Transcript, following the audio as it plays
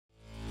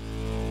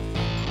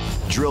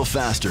drill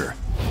faster,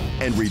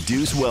 and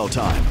reduce well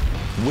time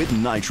with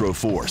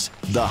NitroForce,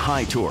 the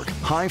high-torque,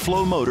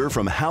 high-flow motor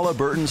from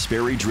Halliburton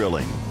Sperry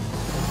Drilling.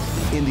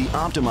 In the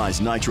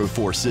optimized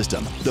NitroForce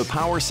system, the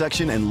power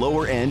section and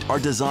lower end are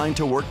designed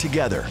to work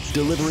together,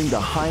 delivering the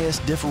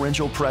highest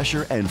differential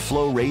pressure and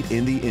flow rate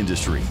in the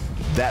industry.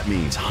 That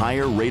means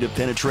higher rate of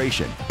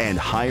penetration and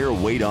higher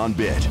weight on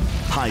bit.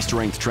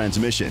 High-strength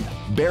transmission,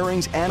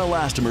 bearings and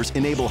elastomers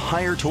enable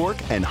higher torque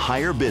and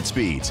higher bit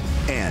speeds,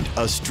 and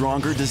a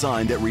stronger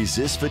design that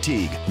resists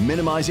fatigue,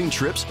 minimizing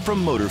trips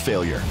from motor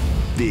failure.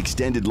 The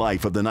extended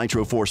life of the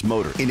NitroForce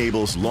motor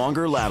enables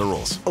longer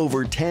laterals,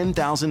 over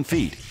 10,000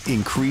 feet,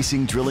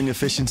 increasing drilling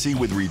efficiency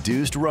with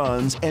reduced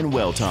runs and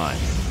well time.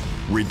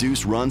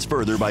 Reduce runs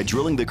further by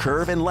drilling the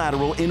curve and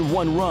lateral in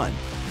one run.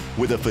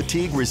 With a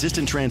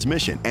fatigue-resistant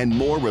transmission and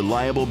more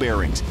reliable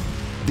bearings,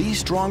 these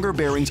stronger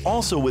bearings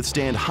also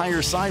withstand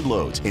higher side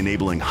loads,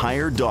 enabling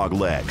higher dog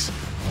legs.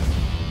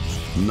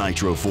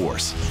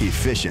 NitroForce,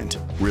 efficient,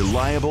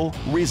 reliable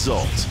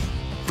results.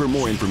 For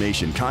more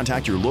information,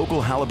 contact your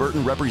local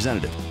Halliburton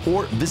representative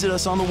or visit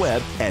us on the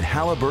web at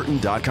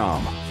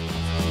halliburton.com.